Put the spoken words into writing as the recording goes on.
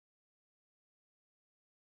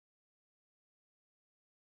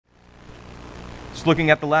Just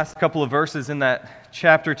looking at the last couple of verses in that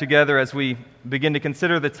chapter together as we begin to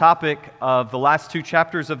consider the topic of the last two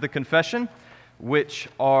chapters of the confession, which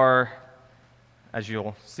are, as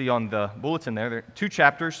you'll see on the bulletin there are two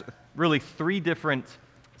chapters, really three different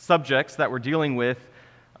subjects that we're dealing with,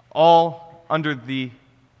 all under the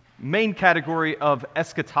main category of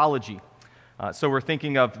eschatology. So we're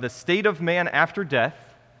thinking of the state of man after death,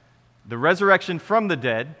 the resurrection from the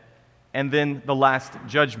dead, and then the last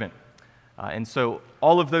judgment. And so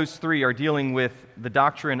all of those three are dealing with the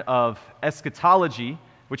doctrine of eschatology,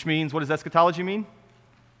 which means, what does eschatology mean?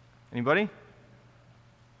 Anybody?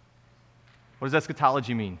 What does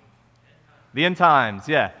eschatology mean? The end times,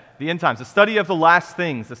 yeah. The end times, the study of the last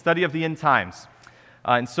things, the study of the end times.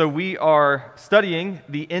 And so we are studying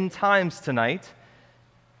the end times tonight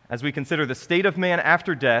as we consider the state of man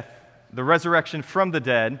after death, the resurrection from the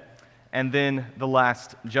dead, and then the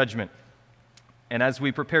last judgment. And as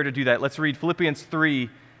we prepare to do that, let's read Philippians 3,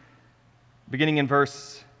 beginning in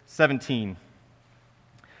verse 17.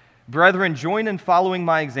 Brethren, join in following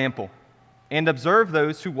my example, and observe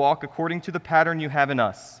those who walk according to the pattern you have in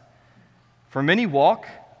us. For many walk,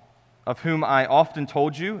 of whom I often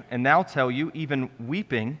told you, and now tell you, even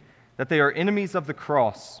weeping, that they are enemies of the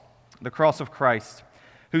cross of Christ,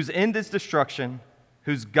 whose end is destruction,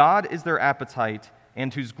 whose God is their appetite,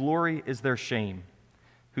 and whose glory is their shame,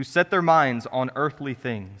 who set their minds on earthly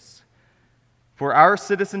things. For our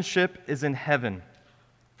citizenship is in heaven,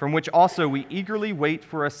 from which also we eagerly wait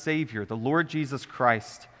for a Savior, the Lord Jesus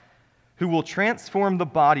Christ, who will transform the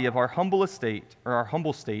body of our humble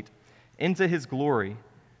state into his glory.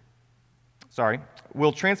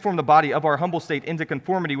 Will transform the body of our humble state into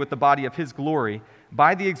conformity with the body of his glory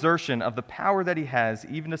by the exertion of the power that he has,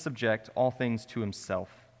 even to subject all things to himself.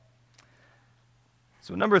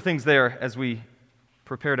 So a number of things there as we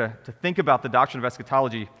prepare to think about the doctrine of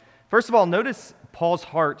eschatology. First of all, notice Paul's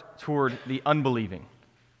heart toward the unbelieving.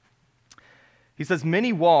 He says,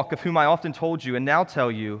 many walk, of whom I often told you, and now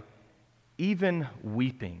tell you, even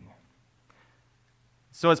weeping.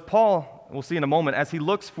 So as Paul, we'll see in a moment, as he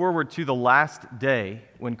looks forward to the last day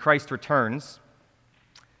when Christ returns,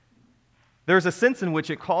 there's a sense in which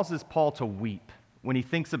it causes Paul to weep when he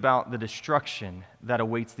thinks about the destruction that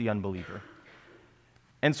awaits the unbeliever.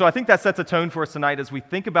 And so I think that sets a tone for us tonight as we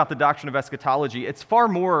think about the doctrine of eschatology. It's far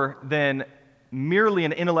more than merely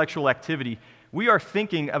an intellectual activity. We are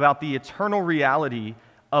thinking about the eternal reality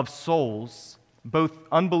of souls, both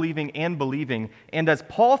unbelieving and believing. And as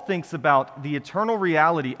Paul thinks about the eternal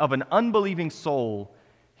reality of an unbelieving soul,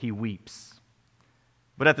 he weeps.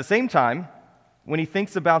 But at the same time, when he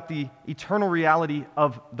thinks about the eternal reality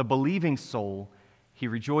of the believing soul, he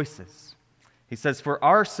rejoices. He says, for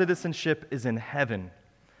our citizenship is in heaven,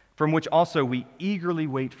 from which also we eagerly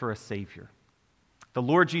wait for a Savior, the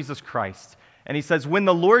Lord Jesus Christ. And he says, when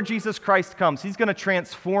the Lord Jesus Christ comes, he's going to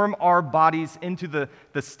transform our bodies into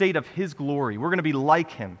the state of his glory. We're going to be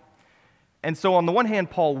like him. And so on the one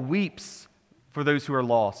hand, Paul weeps for those who are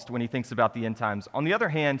lost when he thinks about the end times. On the other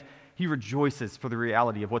hand, he rejoices for the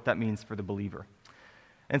reality of what that means for the believer.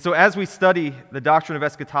 And so as we study the doctrine of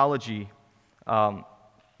eschatology,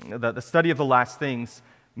 the study of the last things,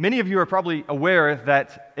 many of you are probably aware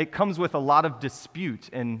that it comes with a lot of dispute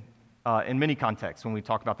in many contexts when we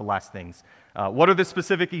talk about the last things. What are the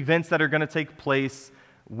specific events that are going to take place?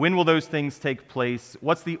 When will those things take place?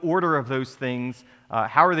 What's the order of those things?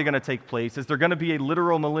 How are they going to take place? Is there going to be a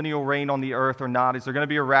literal millennial reign on the earth or not? Is there going to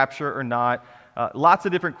be a rapture or not? Lots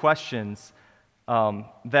of different questions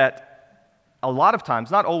that a lot of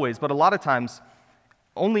times, not always, but a lot of times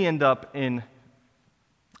only end up in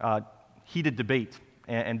heated debate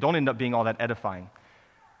and don't end up being all that edifying.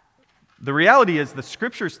 The reality is the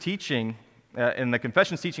Scripture's teaching, and the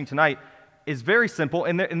confession's teaching tonight, is very simple,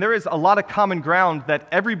 and there is a lot of common ground that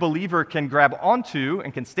every believer can grab onto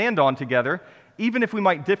and can stand on together, even if we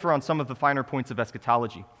might differ on some of the finer points of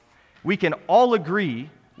eschatology. We can all agree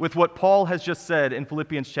with what Paul has just said in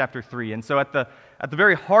Philippians chapter 3. And so at the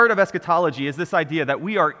very heart of eschatology is this idea that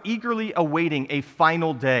we are eagerly awaiting a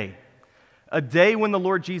final day, a day when the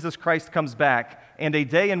Lord Jesus Christ comes back, and a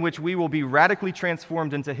day in which we will be radically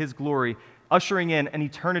transformed into his glory, ushering in an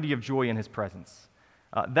eternity of joy in his presence.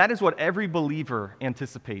 That is what every believer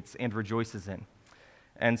anticipates and rejoices in.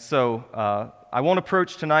 And so I won't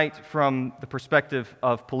approach tonight from the perspective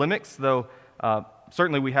of polemics, though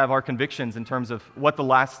certainly we have our convictions in terms of what the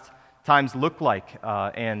last times look like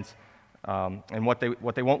and what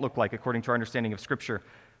they won't look like according to our understanding of Scripture.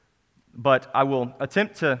 But I will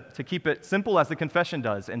attempt to keep it simple as the confession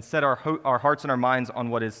does and set our hearts and our minds on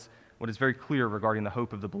what is very clear regarding the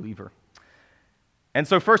hope of the believer. And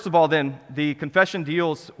so first of all then, the confession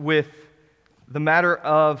deals with the matter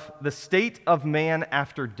of the state of man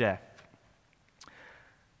after death.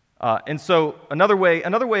 And so another way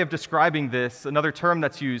of describing this, another term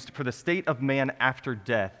that's used for the state of man after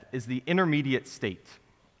death, is the intermediate state.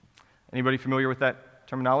 Anybody familiar with that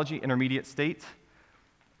terminology, intermediate state?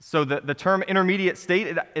 So the term intermediate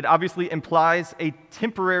state, it obviously implies a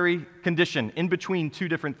temporary condition in between two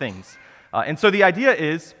different things. And so the idea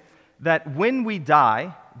is that when we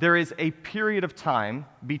die, there is a period of time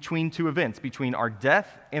between two events, between our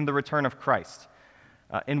death and the return of Christ.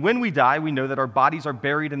 And when we die, we know that our bodies are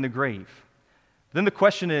buried in the grave. Then the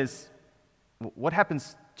question is, what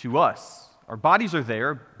happens to us? Our bodies are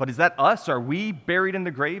there, but is that us? Are we buried in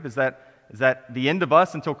the grave? Is that the end of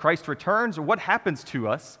us until Christ returns? Or what happens to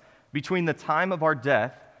us between the time of our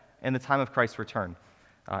death and the time of Christ's return?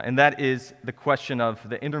 And that is the question of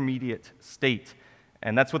the intermediate state.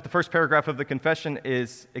 And that's what the first paragraph of the confession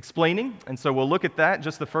is explaining. And so we'll look at that,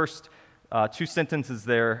 just the first two sentences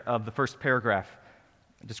there of the first paragraph,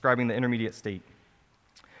 describing the intermediate state.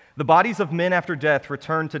 The bodies of men after death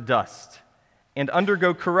return to dust and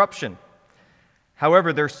undergo corruption.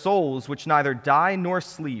 However, their souls, which neither die nor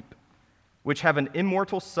sleep, which have an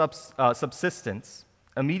immortal subsistence,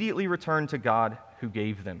 immediately return to God who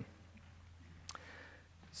gave them.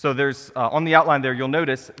 So there's, on the outline there, you'll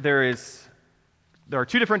notice there are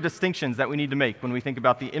two different distinctions that we need to make when we think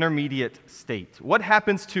about the intermediate state. What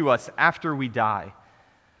happens to us after we die?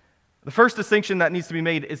 The first distinction that needs to be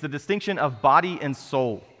made is the distinction of body and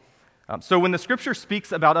soul. So when the Scripture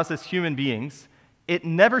speaks about us as human beings, it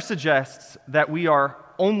never suggests that we are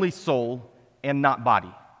only soul and not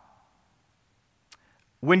body.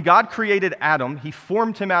 When God created Adam, he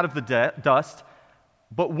formed him out of the dust,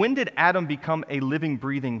 but when did Adam become a living,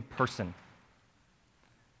 breathing person?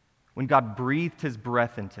 When God breathed his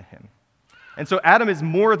breath into him. And so Adam is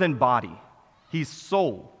more than body. He's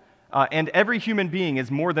soul. And every human being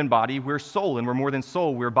is more than body. We're soul, and we're more than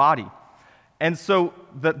soul. We're body. And so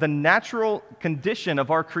the natural condition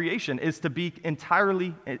of our creation is to be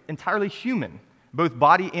entirely human, both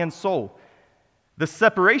body and soul. The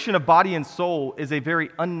separation of body and soul is a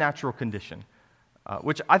very unnatural condition,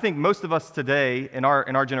 which I think most of us today in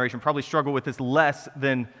our generation probably struggle with this less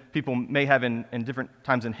than people may have in different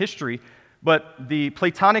times in history. But the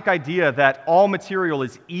Platonic idea that all material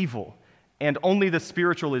is evil and only the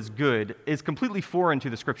spiritual is good is completely foreign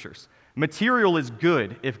to the Scriptures. Material is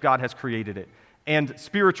good if God has created it, and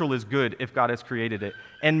spiritual is good if God has created it.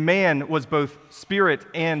 And man was both spirit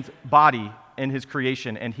and body in his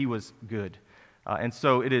creation, and he was good. And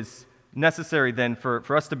so it is necessary then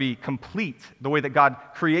for us to be complete the way that God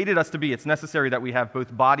created us to be. It's necessary that we have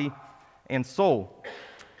both body and soul.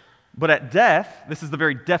 But at death, this is the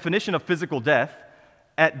very definition of physical death,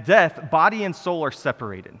 at death, body and soul are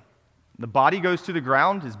separated. The body goes to the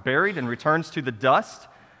ground, is buried, and returns to the dust.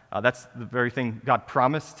 That's the very thing God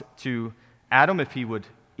promised to Adam. If he would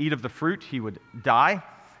eat of the fruit, he would die.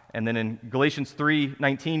 And then in Galatians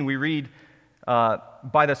 3:19, we read,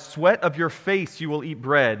 by the sweat of your face you will eat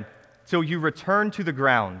bread till you return to the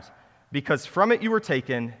ground, because from it you were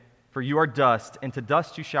taken, for you are dust, and to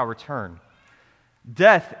dust you shall return.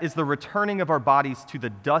 Death is the returning of our bodies to the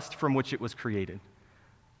dust from which it was created.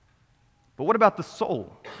 But what about the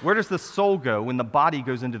soul? Where does the soul go when the body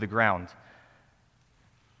goes into the ground?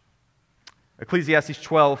 Ecclesiastes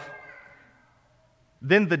 12,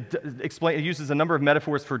 it uses a number of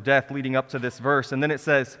metaphors for death leading up to this verse, and then it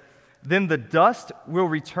says, then the dust will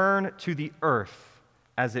return to the earth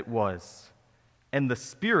as it was, and the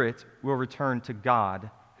spirit will return to God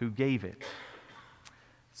who gave it.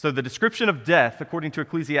 So the description of death, according to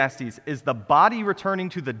Ecclesiastes, is the body returning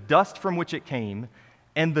to the dust from which it came,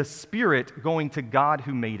 and the spirit going to God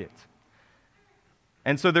who made it.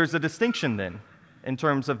 And so there's a distinction then in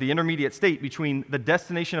terms of the intermediate state between the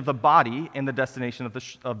destination of the body and the destination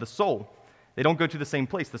of the soul. They don't go to the same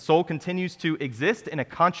place. The soul continues to exist in a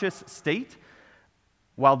conscious state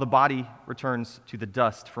while the body returns to the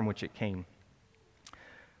dust from which it came.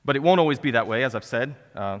 But it won't always be that way, as I've said,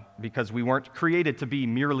 because we weren't created to be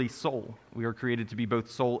merely soul. We were created to be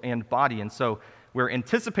both soul and body. And so we're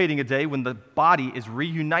anticipating a day when the body is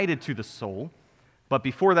reunited to the soul. But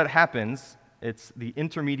before that happens, it's the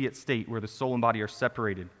intermediate state where the soul and body are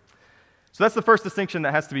separated. So that's the first distinction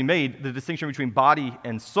that has to be made, the distinction between body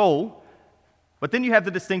and soul. But then you have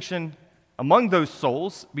the distinction among those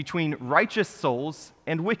souls between righteous souls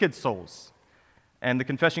and wicked souls. And the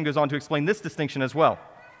confession goes on to explain this distinction as well.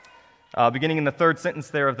 Beginning in the third sentence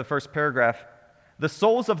there of the first paragraph, the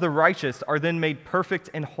souls of the righteous are then made perfect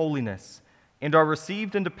in holiness and are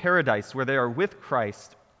received into paradise where they are with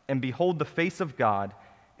Christ and behold the face of God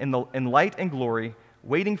in light and glory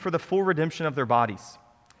waiting for the full redemption of their bodies.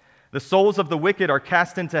 The souls of the wicked are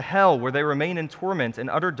cast into hell, where they remain in torment and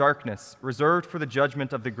utter darkness, reserved for the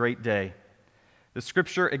judgment of the great day. The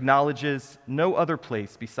Scripture acknowledges no other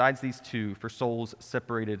place besides these two for souls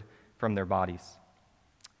separated from their bodies.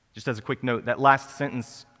 Just as a quick note, that last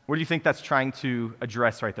sentence, what do you think that's trying to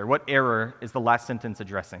address right there? What error is the last sentence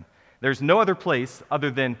addressing? There's no other place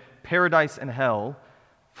other than paradise and hell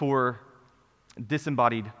for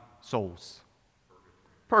disembodied souls.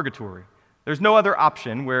 Purgatory. There's no other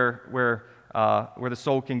option where the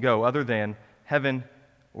soul can go other than heaven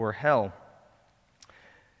or hell.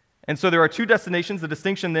 And so there are two destinations. The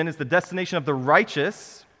distinction then is the destination of the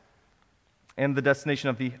righteous and the destination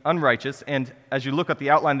of the unrighteous. And as you look at the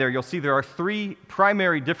outline there, you'll see there are three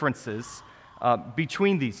primary differences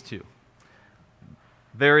between these two.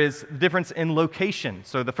 There is the difference in location.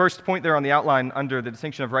 So the first point there on the outline under the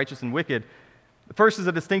distinction of righteous and wicked, the first is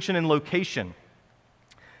a distinction in location.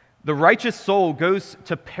 The righteous soul goes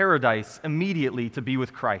to paradise immediately to be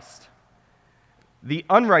with Christ. The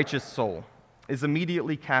unrighteous soul is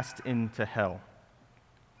immediately cast into hell.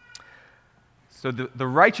 So the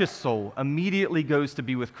righteous soul immediately goes to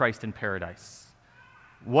be with Christ in paradise.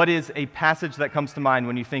 What is a passage that comes to mind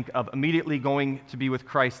when you think of immediately going to be with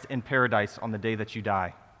Christ in paradise on the day that you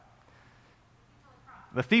die?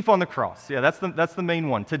 The thief on the cross. Yeah, that's the main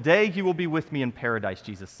one. Today you will be with me in paradise,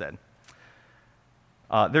 Jesus said.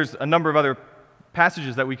 There's a number of other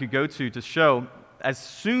passages that we could go to show as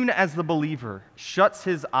soon as the believer shuts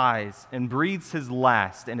his eyes and breathes his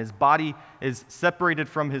last and his body is separated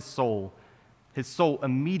from his soul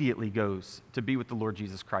immediately goes to be with the Lord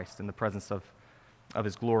Jesus Christ in the presence of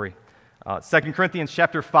his glory. 2 Corinthians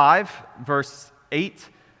chapter 5, verse 8,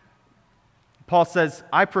 Paul says,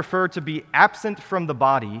 I prefer to be absent from the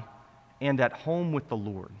body and at home with the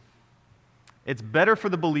Lord. It's better for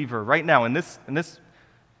the believer right now in this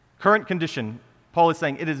current condition. Paul is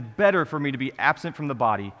saying, it is better for me to be absent from the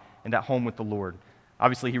body and at home with the Lord.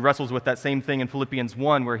 Obviously, he wrestles with that same thing in Philippians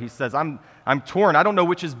 1, where he says, I'm torn. I don't know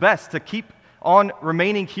which is best, to keep on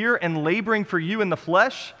remaining here and laboring for you in the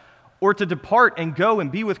flesh, or to depart and go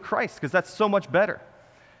and be with Christ, because that's so much better.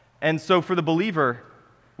 And so for the believer,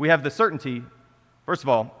 we have the certainty. First of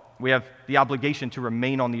all, we have the obligation to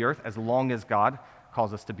remain on the earth as long as God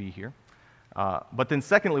calls us to be here. But then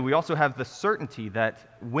secondly, we also have the certainty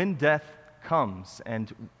that when death comes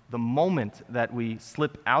and the moment that we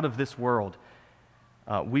slip out of this world,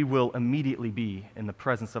 we will immediately be in the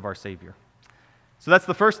presence of our Savior. So that's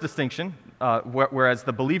the first distinction, whereas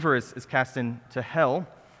the believer is cast into hell.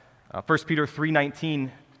 1 Peter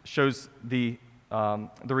 3:19 shows the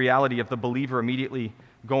reality of the believer immediately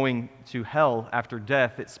going to hell after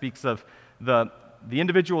death. It speaks of the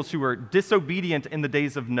individuals who were disobedient in the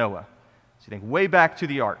days of Noah. So you think way back to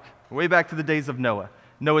the ark, way back to the days of Noah.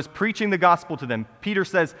 Noah's preaching the gospel to them. Peter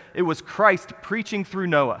says it was Christ preaching through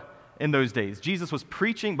Noah in those days. Jesus was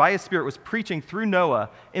preaching, by his Spirit, was preaching through Noah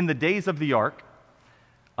in the days of the ark.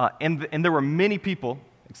 And there were many people,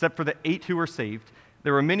 except for the 8 who were saved,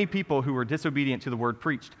 there were many people who were disobedient to the word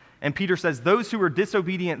preached. And Peter says those who were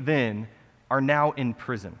disobedient then are now in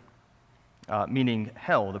prison, meaning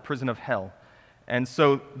hell, the prison of hell. And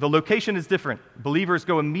so the location is different. Believers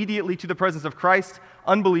go immediately to the presence of Christ.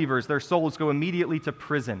 Unbelievers, their souls go immediately to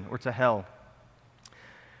prison or to hell.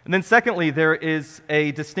 And then secondly, there is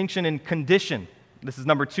a distinction in condition. This is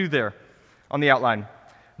number 2 there on the outline.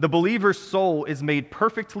 The believer's soul is made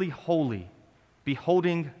perfectly holy,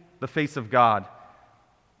 beholding the face of God.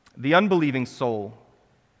 The unbelieving soul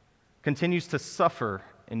continues to suffer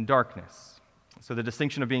in darkness. So the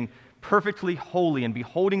distinction of being perfectly holy and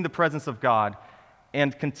beholding the presence of God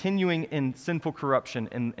and continuing in sinful corruption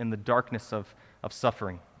in the darkness of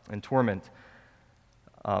suffering and torment.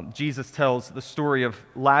 Jesus tells the story of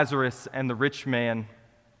Lazarus and the rich man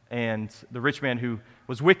who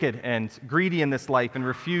was wicked and greedy in this life and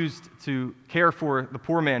refused to care for the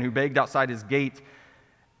poor man who begged outside his gate.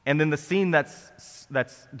 And then the scene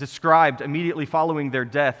that's described immediately following their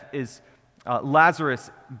death is Lazarus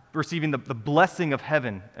receiving the blessing of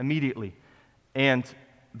heaven immediately, and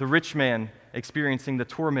the rich man experiencing the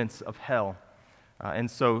torments of hell.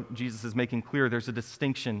 And so Jesus is making clear there's a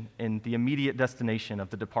distinction in the immediate destination of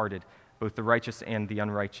the departed. Both the righteous and the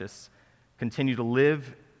unrighteous continue to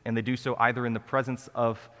live, and they do so either in the presence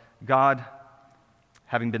of God,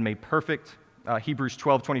 having been made perfect. Hebrews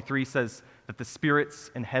 12:23 says that the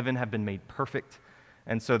spirits in heaven have been made perfect.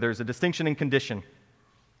 And so there's a distinction in condition.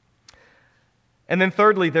 And then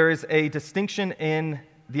thirdly, there is a distinction in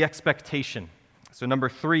the expectation. So number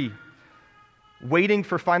 3, waiting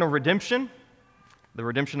for final redemption, the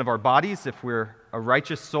redemption of our bodies. If we're a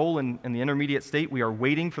righteous soul in the intermediate state, we are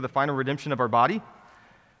waiting for the final redemption of our body.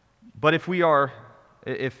 But if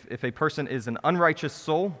a person is an unrighteous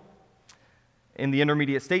soul in the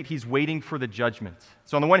intermediate state, he's waiting for the judgment.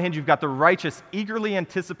 So on the one hand, you've got the righteous eagerly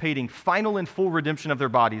anticipating final and full redemption of their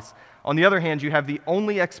bodies. On the other hand, you have the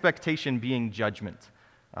only expectation being judgment.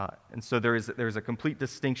 And so there is a complete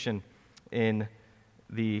distinction in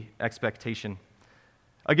the expectation.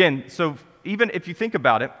 Again, so even if you think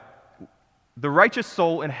about it, the righteous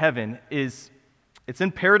soul in heaven it's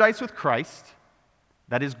in paradise with Christ.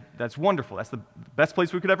 That's wonderful. That's the best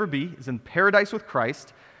place we could ever be, is in paradise with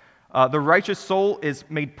Christ. The righteous soul is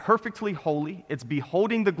made perfectly holy. It's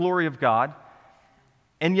beholding the glory of God.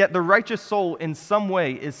 And yet the righteous soul in some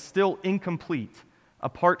way is still incomplete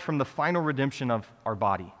apart from the final redemption of our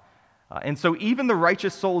body. And so even the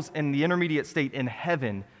righteous souls in the intermediate state in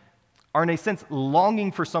heaven are in a sense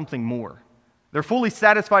longing for something more. They're fully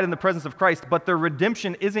satisfied in the presence of Christ, but their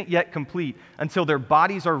redemption isn't yet complete until their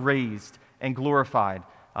bodies are raised and glorified,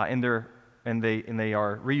 and they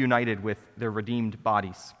are reunited with their redeemed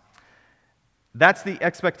bodies. That's the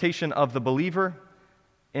expectation of the believer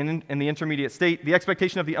in the intermediate state. The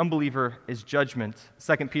expectation of the unbeliever is judgment.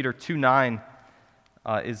 2 Peter 2:9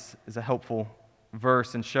 is a helpful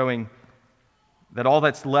verse in showing that all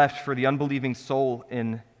that's left for the unbelieving soul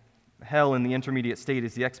in hell in the intermediate state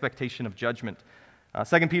is the expectation of judgment.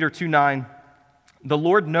 2 Peter 2:9, the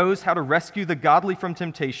Lord knows how to rescue the godly from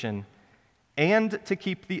temptation and to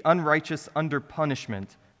keep the unrighteous under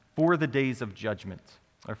punishment for the days of judgment,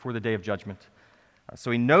 or for the day of judgment.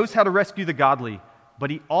 So he knows how to rescue the godly, but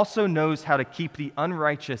he also knows how to keep the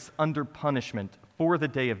unrighteous under punishment for the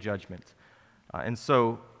day of judgment. And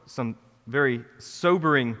so some very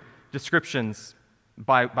sobering descriptions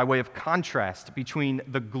by way of contrast between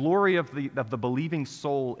the glory of the believing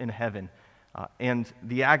soul in heaven and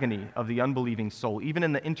the agony of the unbelieving soul, even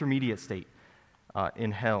in the intermediate state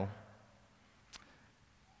in hell.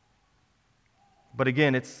 But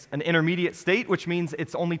again, it's an intermediate state, which means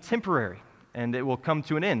it's only temporary, and it will come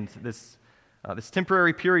to an end. This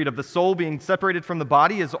temporary period of the soul being separated from the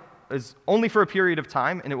body is only for a period of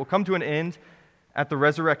time, and it will come to an end at the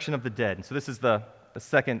resurrection of the dead. And so this is the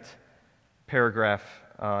second paragraph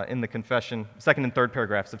in the confession, second and third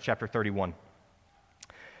paragraphs of chapter 31.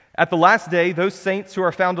 At the last day, those saints who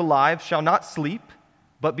are found alive shall not sleep,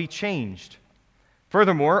 but be changed.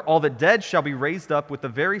 Furthermore, all the dead shall be raised up with the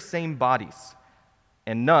very same bodies,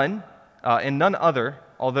 and none other,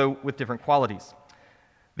 although with different qualities.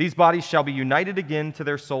 These bodies shall be united again to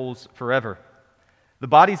their souls forever. The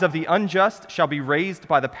bodies of the unjust shall be raised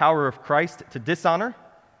by the power of Christ to dishonor.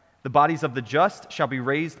 The bodies of the just shall be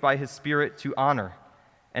raised by his Spirit to honor,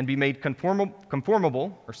 and be made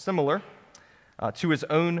conformable or similar to his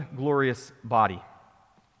own glorious body.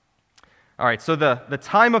 All right, so the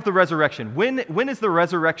time of the resurrection. When is the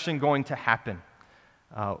resurrection going to happen?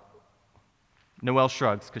 Noelle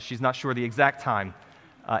shrugs because she's not sure the exact time.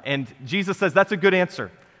 And Jesus says that's a good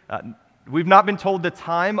answer. We've not been told the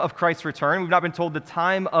time of Christ's return. We've not been told the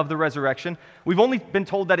time of the resurrection. We've only been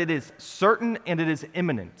told that it is certain and it is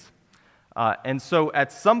imminent. And so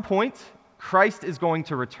at some point, Christ is going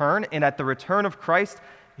to return, and at the return of Christ,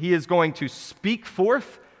 he is going to speak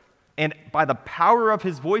forth, and by the power of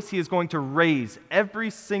his voice, he is going to raise every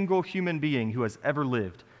single human being who has ever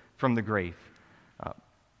lived from the grave.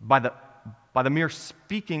 By the mere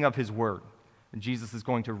speaking of his word, Jesus is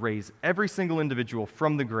going to raise every single individual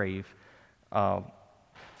from the grave,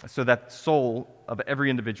 so that soul of every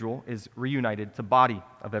individual is reunited to body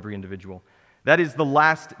of every individual. That is the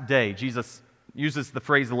last day. Jesus uses the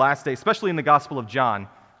phrase the last day, especially in the Gospel of John.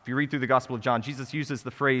 If you read through the Gospel of John, Jesus uses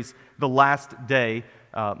the phrase the last day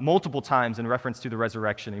multiple times in reference to the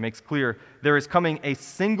resurrection. He makes clear there is coming a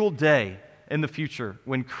single day in the future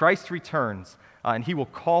when Christ returns, and he will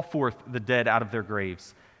call forth the dead out of their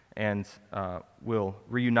graves and will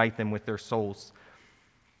reunite them with their souls.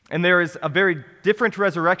 And there is a very different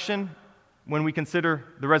resurrection when we consider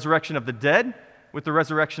the resurrection of the dead with the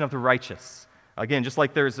resurrection of the righteous. Again, just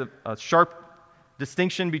like there's a sharp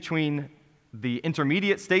distinction between the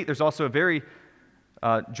intermediate state, there's also a very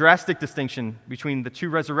drastic distinction between the two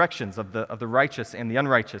resurrections of the righteous and the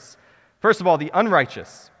unrighteous. First of all, the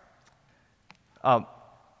unrighteous.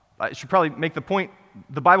 I should probably make the point,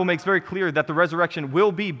 the Bible makes very clear that the resurrection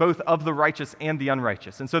will be both of the righteous and the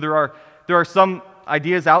unrighteous. And so there are some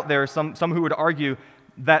ideas out there, some who would argue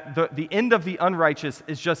that the end of the unrighteous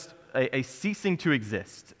is just a ceasing to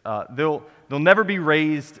exist. They'll never be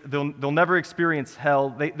raised. They'll never experience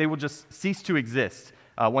hell. They will just cease to exist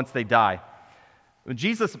once they die.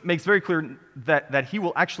 Jesus makes very clear that he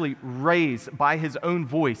will actually raise, by his own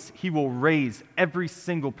voice, he will raise every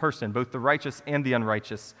single person, both the righteous and the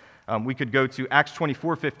unrighteous. We could go to Acts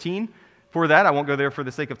 24:15 for that. I won't go there for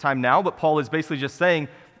the sake of time now, but Paul is basically just saying,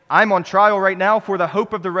 I'm on trial right now for the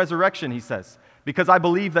hope of the resurrection, he says, because I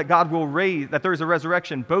believe that God will raise, that there is a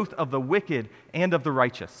resurrection both of the wicked and of the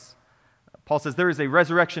righteous. Paul says there is a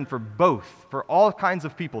resurrection for both, for all kinds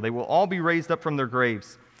of people. They will all be raised up from their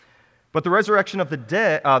graves. But the resurrection of the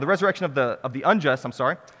dead, the resurrection of the unjust,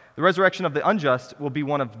 the resurrection of the unjust will be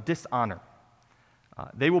one of dishonor.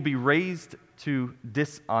 They will be raised to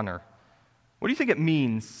dishonor. What do you think it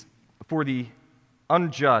means for the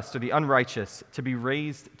unjust or the unrighteous to be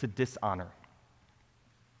raised to dishonor?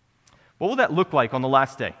 What will that look like on the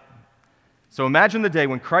last day? So imagine the day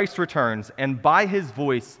when Christ returns, and by his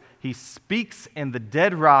voice he speaks and the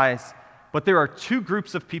dead rise, but there are two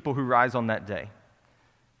groups of people who rise on that day.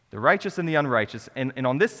 The righteous and the unrighteous. And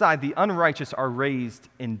on this side, the unrighteous are raised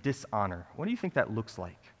in dishonor. What do you think that looks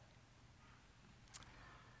like?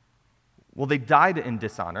 Well, they died in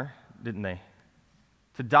dishonor, didn't they?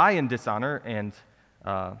 To die in dishonor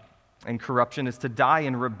and corruption is to die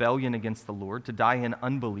in rebellion against the Lord, to die in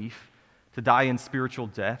unbelief, to die in spiritual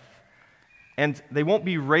death. And they won't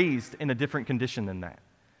be raised in a different condition than that.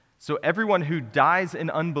 So everyone who dies in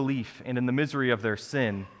unbelief and in the misery of their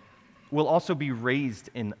sin will also be raised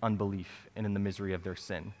in unbelief and in the misery of their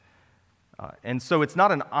sin. And so it's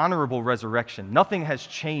not an honorable resurrection. Nothing has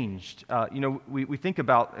changed. We think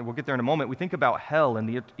about, and we'll get there in a moment, we think about hell and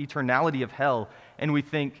the eternality of hell, and we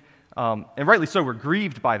think, and rightly so, we're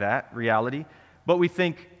grieved by that reality, but we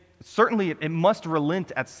think certainly it must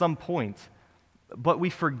relent at some point, but we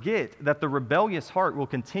forget that the rebellious heart will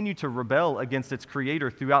continue to rebel against its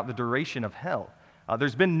creator throughout the duration of hell.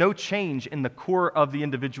 There's been no change in the core of the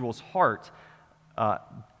individual's heart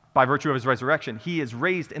by virtue of his resurrection. He is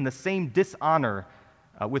raised in the same dishonor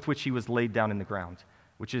with which he was laid down in the ground,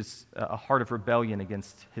 which is a heart of rebellion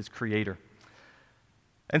against his creator.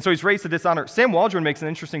 And so he's raised to dishonor. Sam Waldron makes an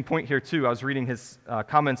interesting point here too. I was reading his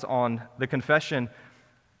comments on the confession,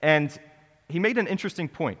 and he made an interesting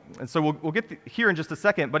point. And so we'll get here in just a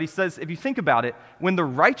second, but he says, if you think about it, when the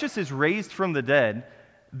righteous is raised from the dead,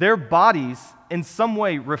 their bodies in some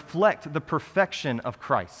way reflect the perfection of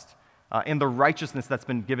Christ and the righteousness that's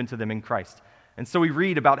been given to them in Christ. And so we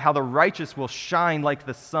read about how the righteous will shine like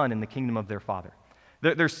the sun in the kingdom of their Father.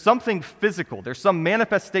 There's something physical. There's some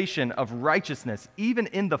manifestation of righteousness even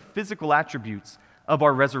in the physical attributes of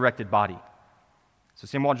our resurrected body. So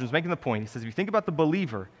Sam Waldron's making the point. He says, if you think about the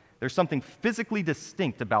believer, there's something physically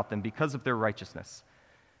distinct about them because of their righteousness.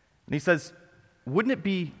 And he says, wouldn't it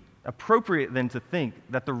be appropriate then to think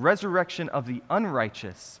that the resurrection of the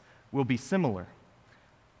unrighteous will be similar,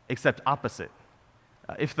 except opposite?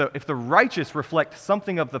 If the righteous reflect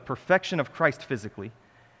something of the perfection of Christ physically,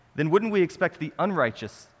 then wouldn't we expect the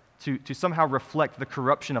unrighteous to somehow reflect the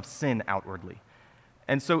corruption of sin outwardly?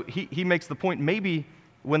 And so he makes the point, maybe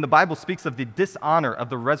when the Bible speaks of the dishonor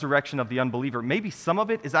of the resurrection of the unbeliever, maybe some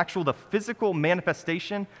of it is actual the physical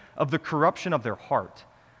manifestation of the corruption of their heart.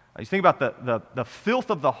 You think about the filth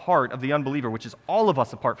of the heart of the unbeliever, which is all of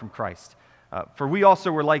us apart from Christ. For we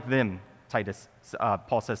also were like them,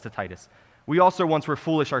 Paul says to Titus. We also once were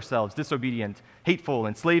foolish ourselves, disobedient, hateful,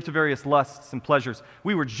 enslaved to various lusts and pleasures.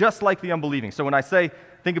 We were just like the unbelieving. So when I say,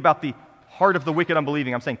 think about the heart of the wicked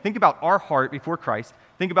unbelieving, I'm saying, think about our heart before Christ.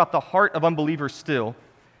 Think about the heart of unbelievers still.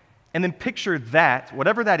 And then picture that,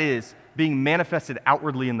 whatever that is, being manifested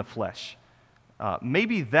outwardly in the flesh.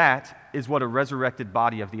 Maybe that is what a resurrected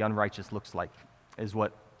body of the unrighteous looks like, is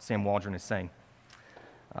what Sam Waldron is saying.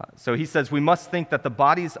 So he says, we must think that the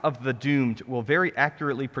bodies of the doomed will very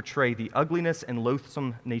accurately portray the ugliness and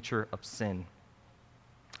loathsome nature of sin.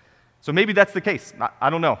 So maybe that's the case. I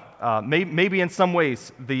don't know. Maybe in some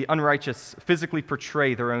ways the unrighteous physically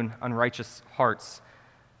portray their own unrighteous hearts.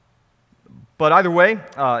 But either way,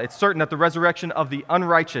 it's certain that the resurrection of the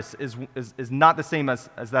unrighteous is not the same as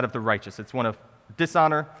that of the righteous. It's one of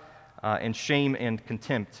dishonor and shame and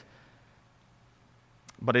contempt.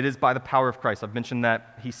 But it is by the power of Christ. I've mentioned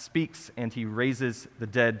that he speaks and he raises the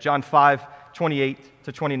dead. John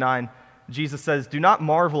 5:28-29, Jesus says, "Do not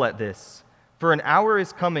marvel at this, for an hour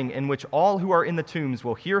is coming in which all who are in the tombs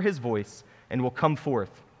will hear his voice and will come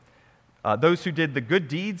forth. Those who did the good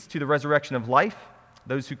deeds to the resurrection of life,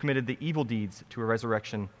 those who committed the evil deeds to a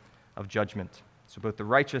resurrection of judgment." So both the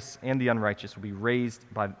righteous and the unrighteous will be raised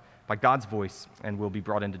by God's voice and will be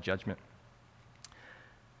brought into judgment.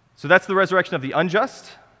 So that's the resurrection of the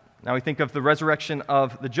unjust. Now we think of the resurrection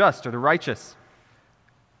of the just or the righteous.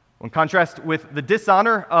 In contrast with the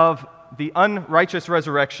dishonor of the unrighteous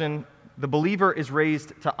resurrection, the believer is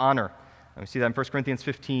raised to honor. And we see that in 1 Corinthians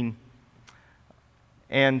 15.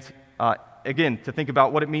 And again, to think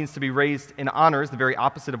about what it means to be raised in honor is the very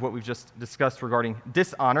opposite of what we've just discussed regarding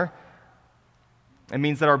dishonor. It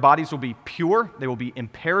means that our bodies will be pure, they will be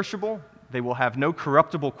imperishable, they will have no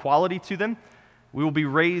corruptible quality to them. We will be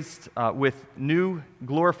raised with new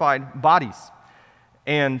glorified bodies.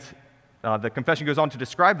 And the confession goes on to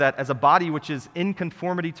describe that as a body which is in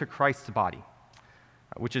conformity to Christ's body,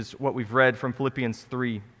 which is what we've read from Philippians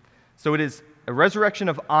 3. So it is a resurrection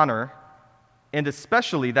of honor, and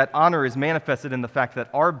especially that honor is manifested in the fact that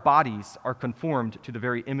our bodies are conformed to the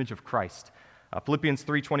very image of Christ. Philippians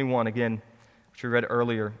 3:21, again, which we read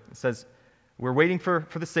earlier, it says, we're waiting for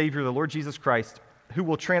the Savior, the Lord Jesus Christ, who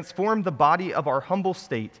will transform the body of our humble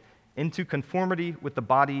state into conformity with the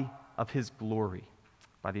body of his glory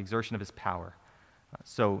by the exertion of his power.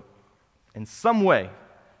 So, in some way,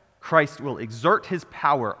 Christ will exert his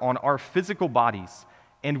power on our physical bodies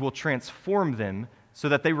and will transform them so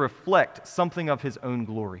that they reflect something of his own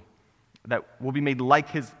glory, that will be made like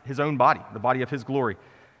his own body, the body of his glory.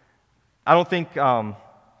 I don't think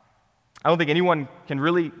anyone can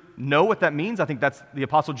really know what that means. I think that's the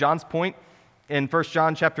Apostle John's point in 1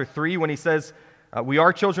 John chapter 3 when he says, we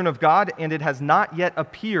are children of God, and it has not yet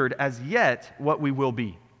appeared as yet what we will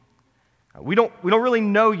be. We don't really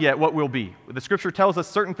know yet what we'll be. The Scripture tells us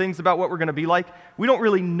certain things about what we're going to be like. We don't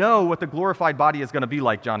really know what the glorified body is going to be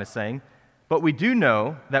like, John is saying. But we do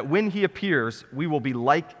know that when he appears, we will be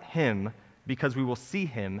like him because we will see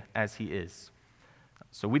him as he is.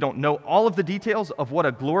 So we don't know all of the details of what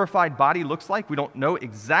a glorified body looks like. We don't know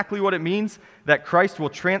exactly what it means that Christ will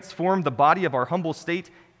transform the body of our humble state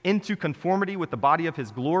into conformity with the body of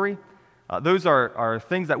his glory. Those are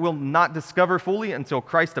things that we'll not discover fully until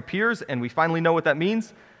Christ appears and we finally know what that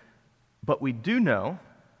means. But we do know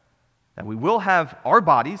that we will have our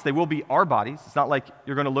bodies. They will be our bodies. It's not like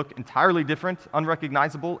you're going to look entirely different,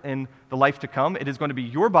 unrecognizable in the life to come. It is going to be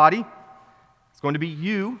your body. It's going to be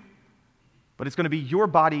you. But it's going to be your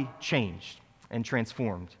body changed and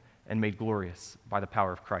transformed and made glorious by the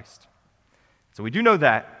power of Christ. So we do know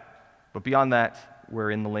that, but beyond that,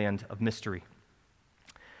 we're in the land of mystery.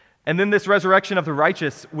 And then this resurrection of the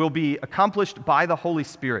righteous will be accomplished by the Holy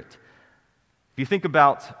Spirit. If you think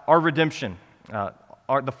about our redemption,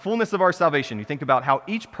 the fullness of our salvation, you think about how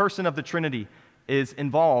each person of the Trinity is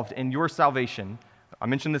involved in your salvation. I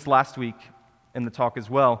mentioned this last week in the talk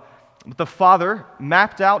as well. The Father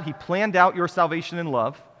mapped out, he planned out your salvation in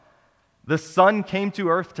love. The Son came to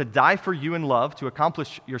earth to die for you in love, to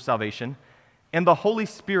accomplish your salvation. And the Holy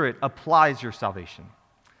Spirit applies your salvation.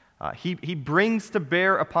 He brings to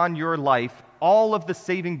bear upon your life all of the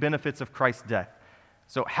saving benefits of Christ's death.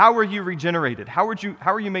 So how are you regenerated? How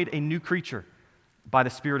are you made a new creature? By the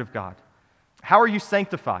Spirit of God. How are you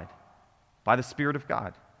sanctified? By the Spirit of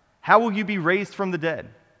God. How will you be raised from the dead?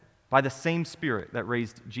 By the same Spirit that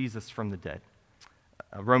raised Jesus from the dead.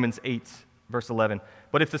 Romans 8, verse 11.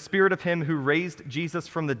 But if the Spirit of him who raised Jesus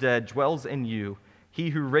from the dead dwells in you,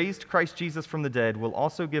 he who raised Christ Jesus from the dead will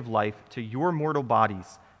also give life to your mortal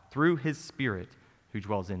bodies through his Spirit who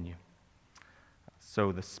dwells in you.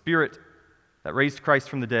 So the Spirit that raised Christ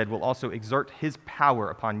from the dead will also exert his power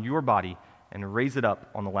upon your body and raise it up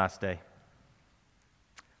on the last day.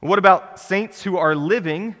 What about saints who are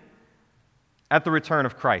living at the return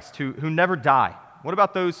of Christ, who never die? What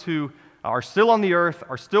about those who are still on the earth,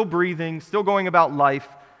 are still breathing, still going about life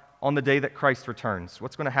on the day that Christ returns?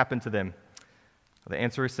 What's going to happen to them? The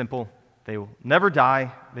answer is simple. They will never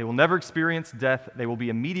die. They will never experience death. They will be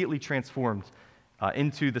immediately transformed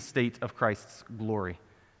into the state of Christ's glory.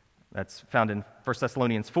 That's found in 1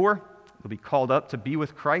 Thessalonians 4. They'll be called up to be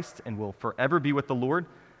with Christ and will forever be with the Lord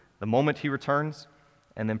the moment he returns.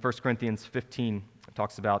 And then 1 Corinthians 15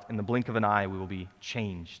 talks about in the blink of an eye we will be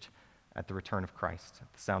changed at the return of Christ,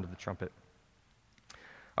 at the sound of the trumpet.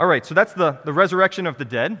 All right, so that's the resurrection of the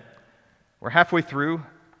dead. We're halfway through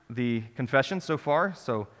the confession so far,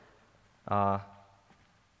 so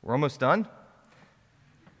we're almost done,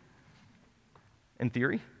 in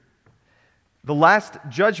theory. The last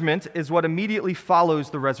judgment is what immediately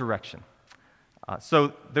follows the resurrection.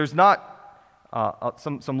 So there's not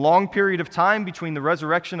some long period of time between the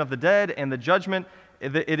resurrection of the dead and the judgment.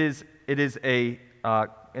 It is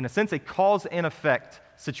in a sense, a cause and effect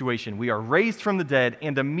situation. We are raised from the dead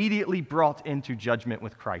and immediately brought into judgment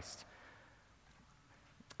with Christ.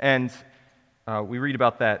 And we read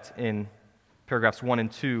about that in paragraphs 1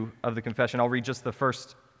 and 2 of the confession. I'll read just the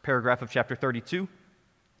first paragraph of chapter 32.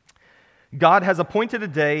 God has appointed a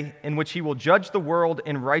day in which he will judge the world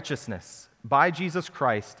in righteousness by Jesus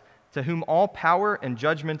Christ, to whom all power and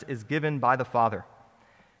judgment is given by the Father.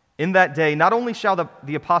 In that day, not only shall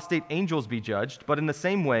the apostate angels be judged, but in the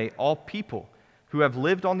same way, all people who have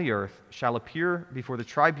lived on the earth shall appear before the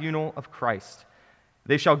tribunal of Christ.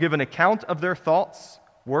 They shall give an account of their thoughts,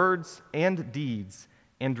 words, and deeds,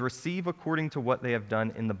 and receive according to what they have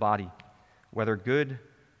done in the body, whether good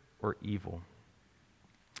or evil.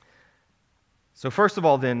 So first of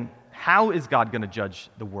all, then, how is God going to judge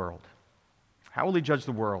the world? How will he judge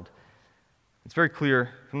the world? It's very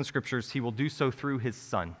clear from the Scriptures he will do so through his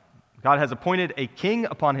Son. God has appointed a king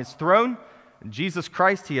upon his throne. Jesus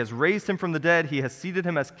Christ, he has raised him from the dead. He has seated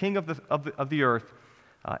him as king of the earth.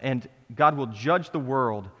 And God will judge the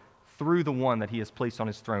world through the one that he has placed on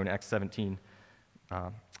his throne. Acts 17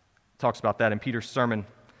 talks about that in Peter's sermon.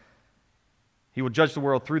 He will judge the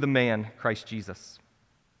world through the man, Christ Jesus.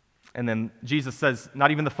 And then Jesus says,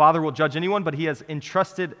 not even the Father will judge anyone, but he has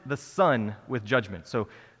entrusted the Son with judgment. So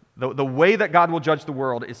the way that God will judge the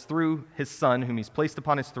world is through his Son, whom he's placed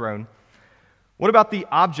upon his throne. What about the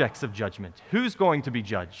objects of judgment? Who's going to be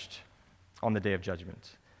judged on the day of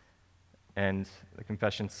judgment? And the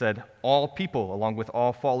confession said, all people, along with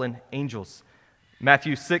all fallen angels.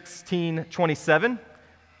 Matthew 16:27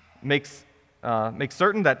 makes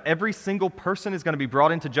certain that every single person is going to be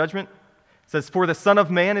brought into judgment. It says, for the Son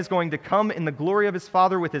of Man is going to come in the glory of his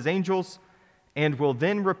Father with his angels, and will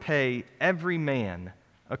then repay every man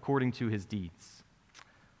according to his deeds.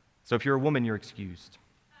 So if you're a woman, you're excused.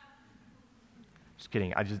 Just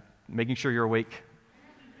kidding. I'm just making sure you're awake.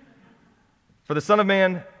 For the Son of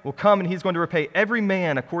Man will come, and he's going to repay every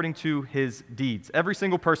man according to his deeds. Every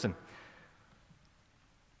single person.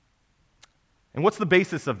 And what's the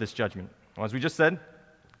basis of this judgment? Well, as we just said,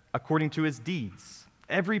 according to his deeds.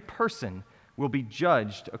 Every person will be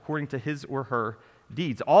judged according to his or her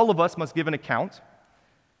deeds. All of us must give an account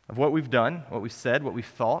of what we've done, what we've said, what we've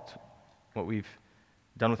thought, what we've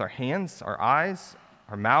done with our hands, our eyes,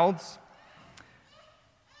 our mouths.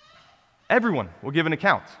 Everyone will give an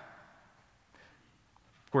account.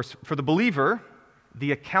 Of course, for the believer,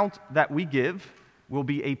 the account that we give will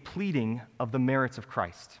be a pleading of the merits of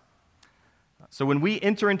Christ. So when we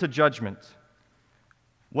enter into judgment,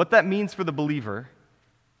 what that means for the believer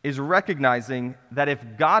is recognizing that if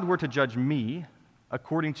God were to judge me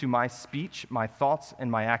according to my speech, my thoughts, and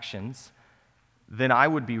my actions, then I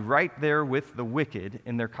would be right there with the wicked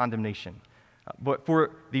in their condemnation. But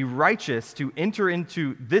for the righteous to enter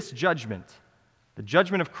into this judgment, the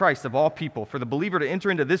judgment of Christ of all people, for the believer to enter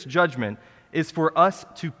into this judgment is for us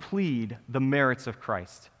to plead the merits of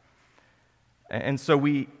Christ. And so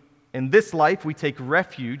in this life, we take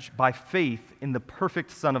refuge by faith in the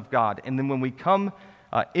perfect Son of God. And then when we come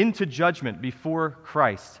into judgment before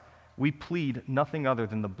Christ, we plead nothing other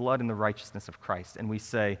than the blood and the righteousness of Christ. And we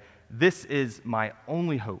say, this is my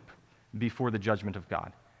only hope before the judgment of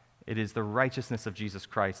God. It is the righteousness of Jesus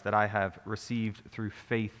Christ that I have received through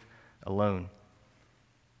faith alone.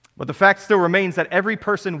 But the fact still remains that every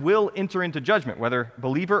person will enter into judgment, whether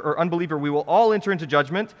believer or unbeliever. We will all enter into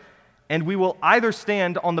judgment, and we will either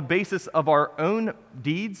stand on the basis of our own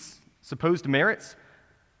deeds, supposed merits,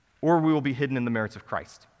 or we will be hidden in the merits of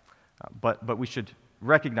Christ. But we should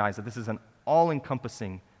recognize that this is an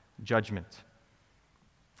all-encompassing judgment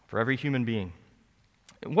for every human being.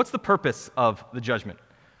 What's the purpose of the judgment?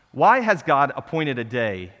 Why has God appointed a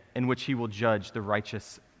day in which he will judge the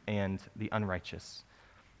righteous and the unrighteous?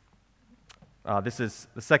 This is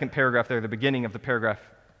the second paragraph there, the beginning of the paragraph,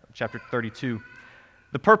 chapter 32.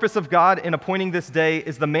 The purpose of God in appointing this day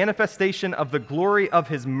is the manifestation of the glory of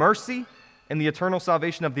his mercy in the eternal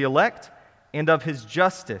salvation of the elect, and of his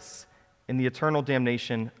justice in the eternal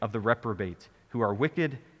damnation of the reprobate, who are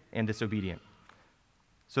wicked and disobedient.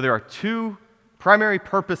 So there are two primary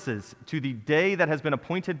purposes to the day that has been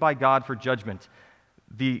appointed by God for judgment.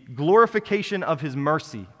 The glorification of his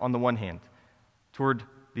mercy on the one hand, toward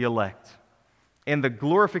the elect, and the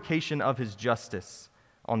glorification of his justice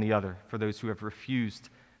on the other, for those who have refused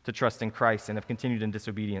to trust in Christ and have continued in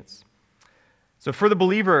disobedience. So for the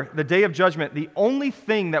believer, the day of judgment, the only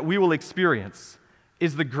thing that we will experience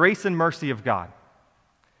is the grace and mercy of God.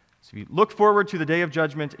 So if you look forward to the day of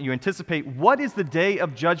judgment and you anticipate, what is the day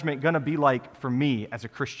of judgment going to be like for me as a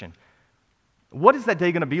Christian? What is that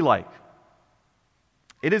day going to be like?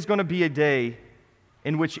 It is going to be a day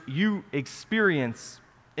in which you experience,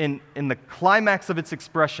 in the climax of its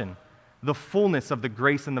expression, the fullness of the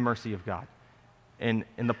grace and the mercy of God, in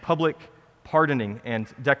the public pardoning and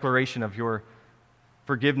declaration of your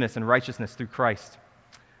forgiveness and righteousness through Christ.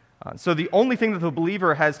 So the only thing that the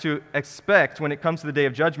believer has to expect when it comes to the day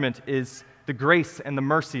of judgment is the grace and the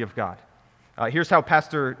mercy of God. Here's how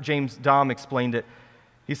Pastor James Dom explained it.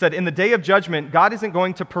 He said, in the day of judgment, God isn't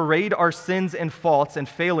going to parade our sins and faults and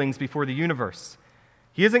failings before the universe.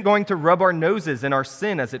 He isn't going to rub our noses in our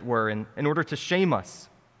sin, as it were, in order to shame us.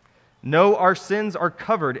 No, our sins are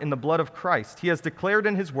covered in the blood of Christ. He has declared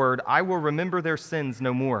in his word, I will remember their sins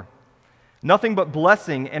no more. Nothing but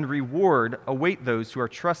blessing and reward await those who are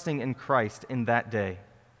trusting in Christ in that day.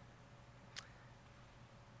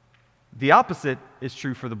 The opposite is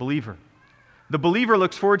true for the believer. The believer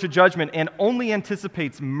looks forward to judgment and only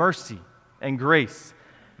anticipates mercy and grace.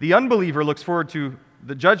 The unbeliever looks forward to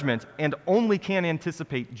the judgment and only can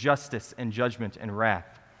anticipate justice and judgment and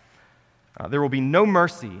wrath. There will be no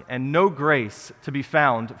mercy and no grace to be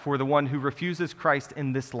found for the one who refuses Christ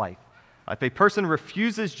in this life. If a person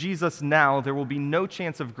refuses Jesus now, there will be no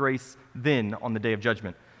chance of grace then on the day of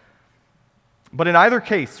judgment. But in either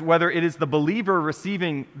case, whether it is the believer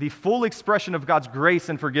receiving the full expression of God's grace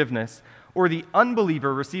and forgiveness, or the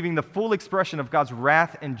unbeliever receiving the full expression of God's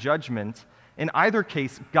wrath and judgment, in either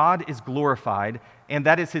case, God is glorified, and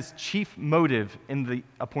that is his chief motive in the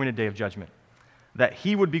appointed day of judgment, that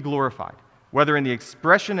he would be glorified, whether in the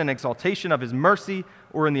expression and exaltation of his mercy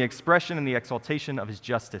or in the expression and the exaltation of his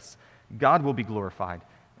justice. God will be glorified,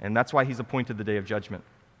 and that's why he's appointed the day of judgment.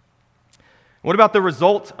 What about the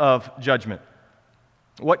result of judgment?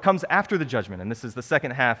 What comes after the judgment? And this is the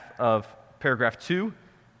second half of paragraph 2.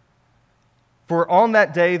 For on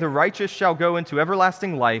that day the righteous shall go into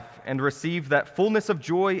everlasting life and receive that fullness of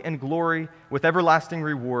joy and glory with everlasting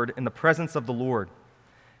reward in the presence of the Lord.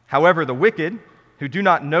 However, the wicked, who do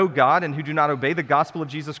not know God and who do not obey the gospel of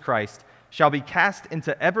Jesus Christ, shall be cast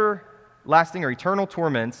into everlasting or eternal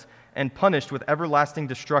torments and punished with everlasting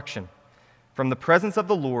destruction from the presence of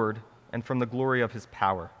the Lord and from the glory of his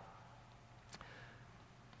power.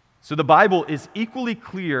 So the Bible is equally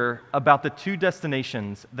clear about the two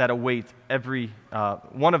destinations that await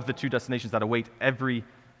one of the two destinations that await every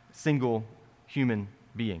single human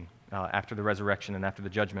being after the resurrection and after the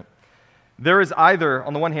judgment. There is either,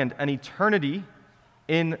 on the one hand, an eternity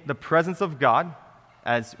in the presence of God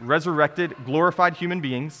as resurrected, glorified human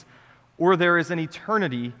beings, or there is an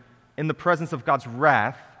eternity in the presence of God's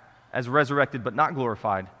wrath as resurrected but not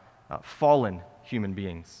glorified, fallen human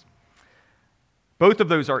beings. Both of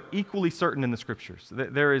those are equally certain in the Scriptures.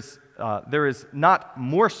 There is not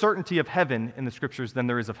more certainty of heaven in the Scriptures than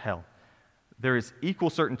there is of hell. There is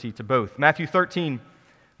equal certainty to both. Matthew 13,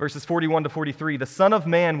 verses 41 to 43, the Son of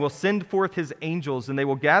Man will send forth his angels, and they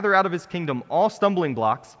will gather out of his kingdom all stumbling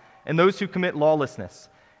blocks and those who commit lawlessness,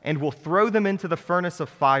 and will throw them into the furnace of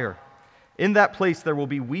fire. In that place there will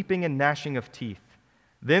be weeping and gnashing of teeth.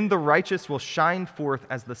 Then the righteous will shine forth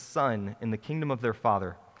as the sun in the kingdom of their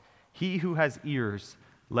Father. He who has ears,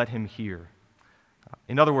 let him hear.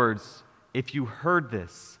 In other words, if you heard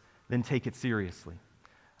this, then take it seriously.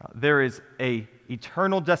 There is an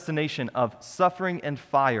eternal destination of suffering and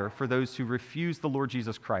fire for those who refuse the Lord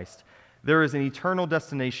Jesus Christ. There is an eternal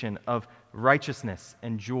destination of righteousness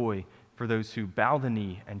and joy for those who bow the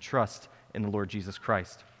knee and trust in the Lord Jesus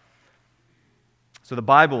Christ. So the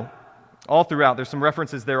Bible, all throughout, there's some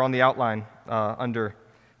references there on the outline under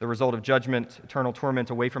the result of judgment, eternal torment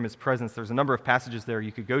away from his presence. There's a number of passages there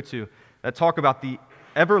you could go to that talk about the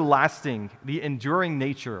everlasting, the enduring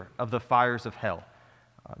nature of the fires of hell.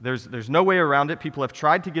 There's no way around it. People have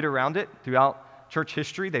tried to get around it throughout church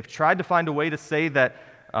history. They've tried to find a way to say that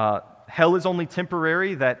hell is only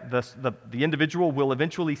temporary, that the individual will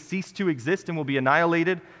eventually cease to exist and will be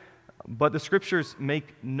annihilated. But the Scriptures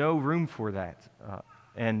make no room for that.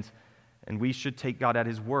 And we should take God at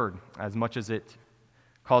his word as much as it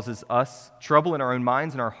causes us trouble in our own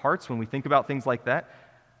minds and our hearts when we think about things like that.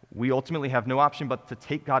 We ultimately have no option but to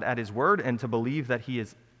take God at his word and to believe that he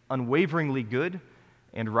is unwaveringly good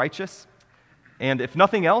and righteous. And if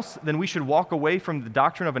nothing else, then we should walk away from the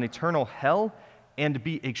doctrine of an eternal hell and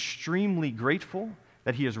be extremely grateful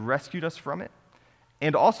that he has rescued us from it.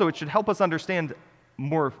 And also it should help us understand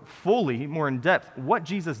more fully, more in depth, what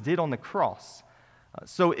Jesus did on the cross.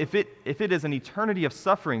 So if it is an eternity of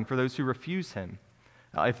suffering for those who refuse him,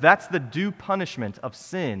 if that's the due punishment of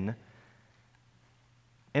sin,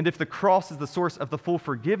 and if the cross is the source of the full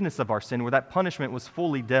forgiveness of our sin, where that punishment was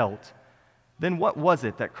fully dealt, then what was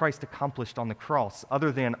it that Christ accomplished on the cross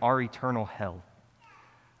other than our eternal hell?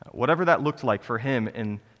 Whatever that looked like for him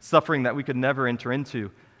in suffering that we could never enter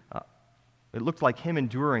into, it looked like him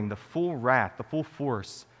enduring the full wrath, the full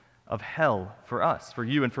force of hell for us, for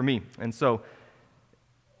you and for me. And so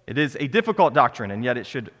it is a difficult doctrine, and yet it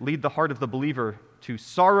should lead the heart of the believer to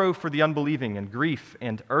sorrow for the unbelieving and grief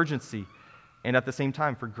and urgency, and at the same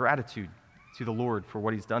time for gratitude to the Lord for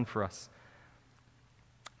what he's done for us.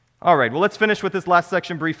 All right, well, let's finish with this last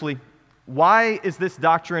section briefly. why is this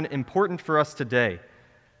doctrine important for us today?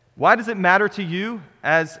 Why does it matter to you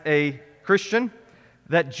as a Christian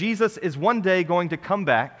that Jesus is one day going to come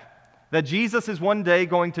back, that Jesus is one day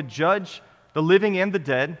going to judge the living and the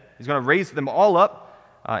dead? He's going to raise them all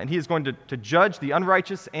up, and he is going to judge the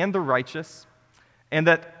unrighteous and the righteous, and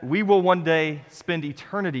that we will one day spend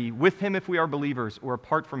eternity with him if we are believers or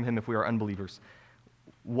apart from him if we are unbelievers.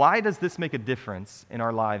 Why does this make a difference in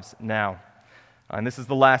our lives now? And this is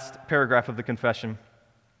the last paragraph of the confession.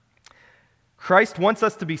 Christ wants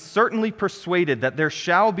us to be certainly persuaded that there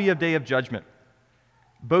shall be a day of judgment,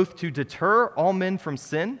 both to deter all men from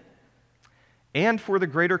sin and for the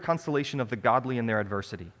greater consolation of the godly in their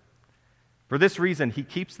adversity. For this reason, he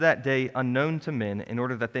keeps that day unknown to men in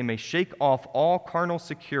order that they may shake off all carnal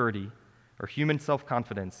security or human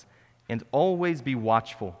self-confidence and always be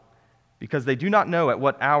watchful, because they do not know at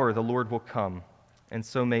what hour the Lord will come, and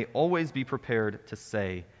so may always be prepared to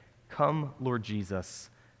say, "Come, Lord Jesus,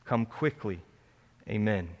 come quickly.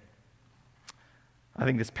 Amen." I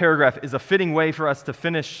think this paragraph is a fitting way for us to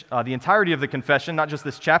finish the entirety of the confession, not just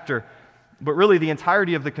this chapter, but really the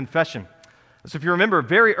entirety of the confession. So if you remember,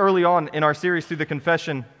 very early on in our series through the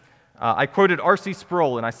confession, I quoted R.C.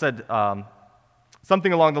 Sproul, and I said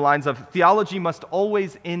something along the lines of, theology must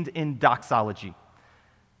always end in doxology.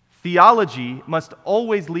 Theology must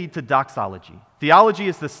always lead to doxology. Theology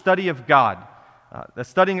is the study of God, a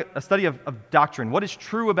study of doctrine. What is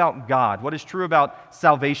true about God? What is true about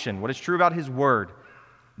salvation? What is true about his word?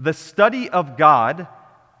 The study of God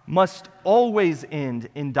must always end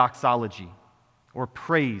in doxology, or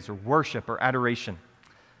praise, or worship, or adoration.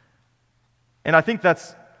 And I think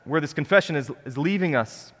that's where this confession is leaving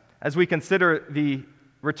us as we consider the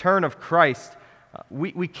return of Christ.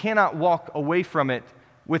 We cannot walk away from it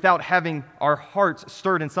without having our hearts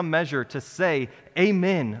stirred in some measure to say,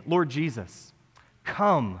 "Amen, Lord Jesus.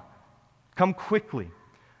 Come quickly."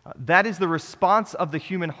 That is the response of the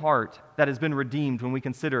human heart that has been redeemed when we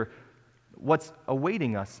consider what's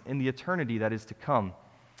awaiting us in the eternity that is to come.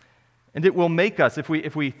 And it will make us, if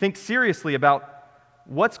we think seriously about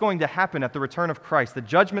what's going to happen at the return of Christ, the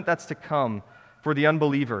judgment that's to come for the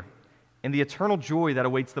unbeliever, and the eternal joy that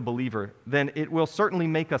awaits the believer, then it will certainly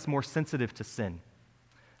make us more sensitive to sin,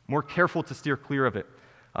 more careful to steer clear of it.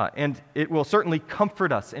 And it will certainly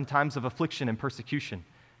comfort us in times of affliction and persecution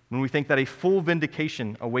when we think that a full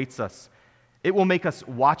vindication awaits us. It will make us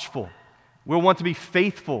watchful. We'll want to be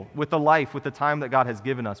faithful with the life, with the time that God has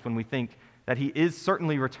given us when we think that he is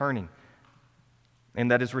certainly returning and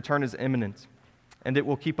that his return is imminent. And it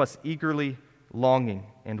will keep us eagerly longing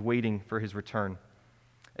and waiting for his return.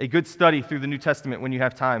 A good study through the New Testament, when you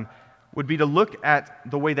have time, would be to look at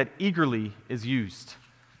the way that eagerly is used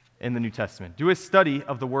in the New Testament. Do a study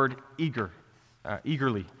of the word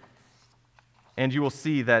eagerly. And you will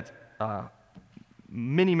see that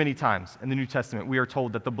many, many times in the New Testament, we are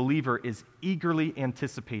told that the believer is eagerly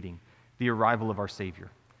anticipating the arrival of our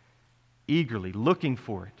Savior. Eagerly looking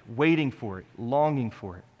for it, waiting for it, longing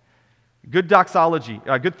for it. Good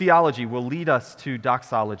theology will lead us to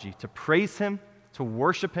doxology, to praise him, to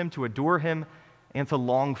worship him, to adore him, and to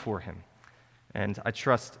long for him. And I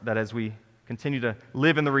trust that as we continue to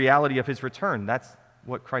live in the reality of his return, that's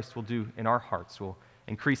what Christ will do in our hearts, will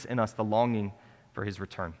increase in us the longing for his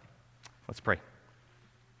return. Let's pray.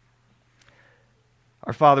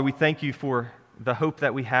 Our Father, we thank you for the hope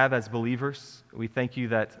that we have as believers. We thank you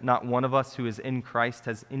that not one of us who is in Christ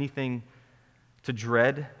has anything to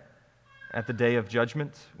dread at the day of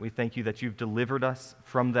judgment. We thank you that you've delivered us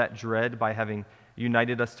from that dread by having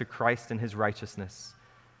united us to Christ and his righteousness.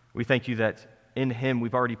 We thank you that in him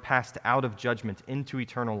we've already passed out of judgment into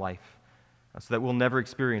eternal life, so that we'll never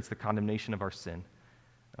experience the condemnation of our sin.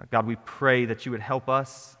 God, we pray that you would help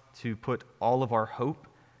us to put all of our hope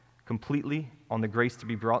completely on the grace to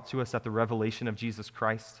be brought to us at the revelation of Jesus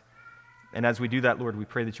Christ. And as we do that, Lord, we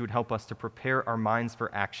pray that you would help us to prepare our minds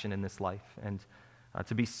for action in this life and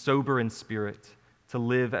to be sober in spirit, to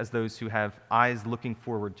live as those who have eyes looking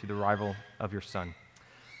forward to the arrival of your Son.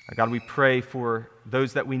 God, we pray for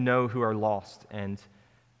those that we know who are lost and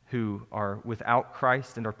who are without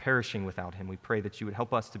Christ and are perishing without him. We pray that you would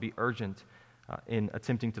help us to be urgent in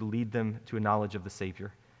attempting to lead them to a knowledge of the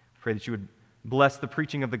Savior. Pray that you would bless the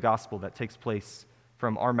preaching of the gospel that takes place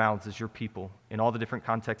from our mouths as your people in all the different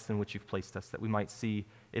contexts in which you've placed us, that we might see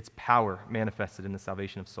its power manifested in the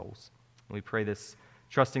salvation of souls. And we pray this,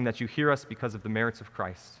 trusting that you hear us because of the merits of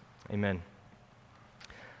Christ. Amen.